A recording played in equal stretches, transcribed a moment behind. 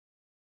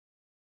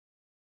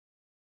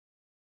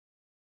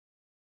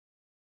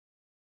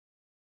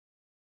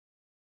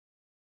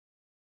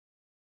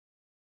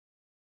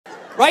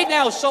Right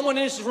now, someone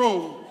in this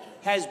room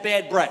has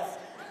bad breath,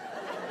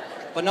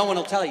 but no one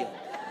will tell you.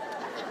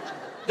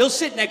 They'll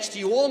sit next to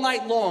you all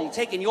night long,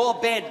 taking your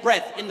bad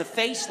breath in the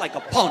face like a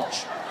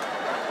punch.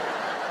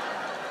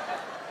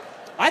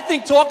 I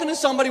think talking to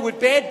somebody with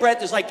bad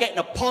breath is like getting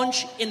a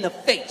punch in the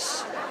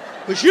face,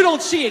 because you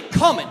don't see it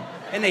coming,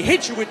 and they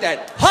hit you with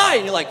that hi,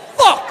 and you're like,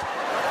 fuck!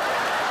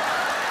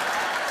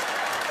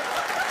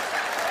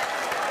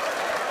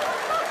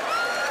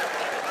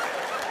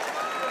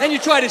 Then you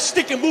try to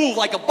stick and move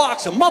like a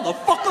boxer,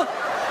 motherfucker.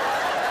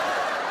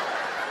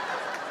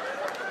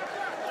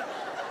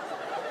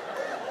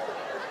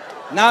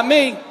 Not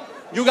me.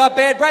 You got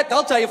bad breath,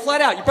 I'll tell you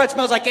flat out. Your breath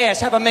smells like ass,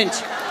 have a mint.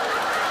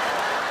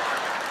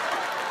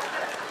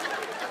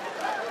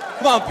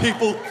 Come on,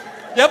 people.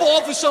 You ever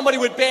offer somebody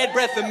with bad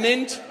breath a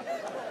mint,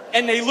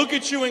 and they look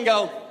at you and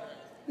go,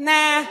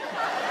 nah.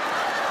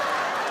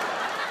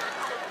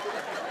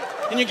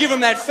 And you give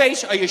them that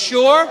face, are you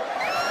sure?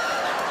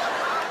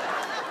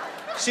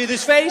 See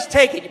this face?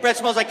 Take it. Your breath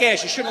smells like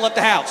ass. You shouldn't have left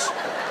the house.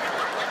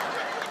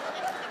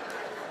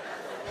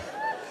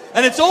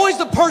 And it's always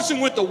the person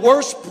with the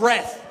worst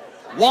breath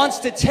wants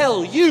to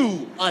tell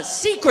you a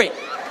secret.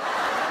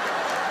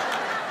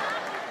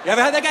 You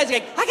ever had that guy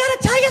say, I gotta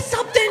tell you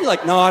something? You're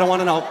like, no, I don't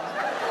want to know.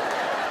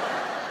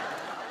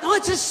 No,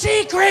 it's a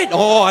secret.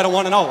 Oh, I don't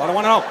want to know. I don't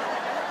want to know.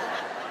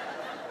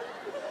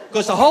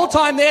 Because the whole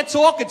time they're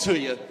talking to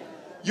you,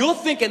 you're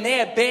thinking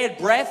their bad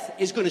breath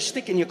is going to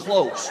stick in your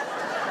clothes.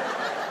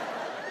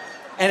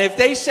 And if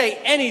they say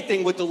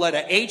anything with the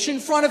letter H in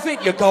front of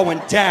it, you're going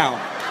down.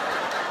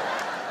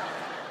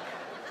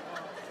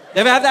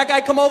 Ever have that guy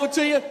come over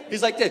to you?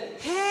 He's like this.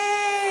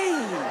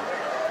 Hey,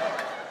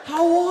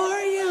 how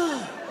are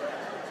you?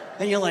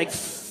 And you're like,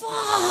 fuck.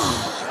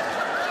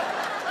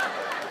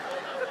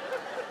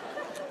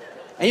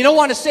 And you don't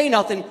want to say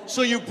nothing,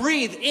 so you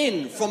breathe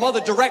in from other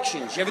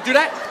directions. You ever do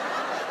that?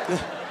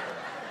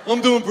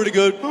 I'm doing pretty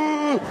good.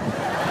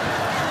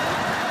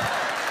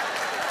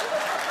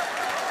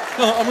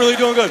 No, I'm really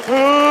doing good.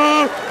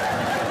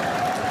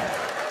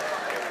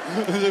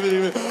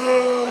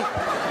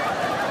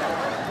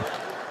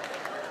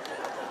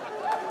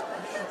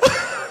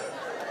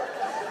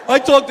 I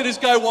talked to this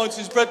guy once,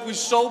 his breath was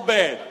so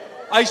bad.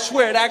 I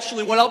swear it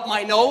actually went up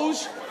my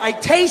nose. I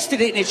tasted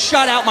it and it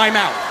shot out my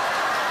mouth.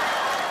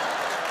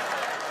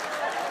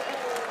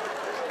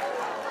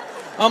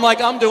 I'm like,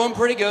 I'm doing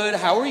pretty good.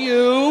 How are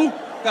you?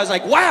 The guy's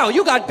like, wow,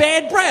 you got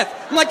bad breath.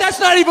 I'm like, that's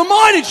not even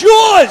mine, it's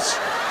yours.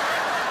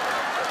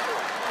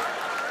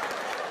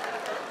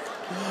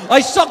 I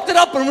sucked it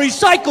up and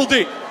recycled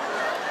it.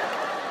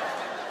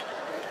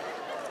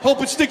 Hope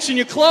it sticks in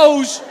your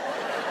clothes.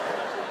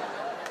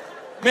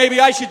 Maybe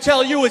I should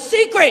tell you a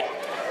secret.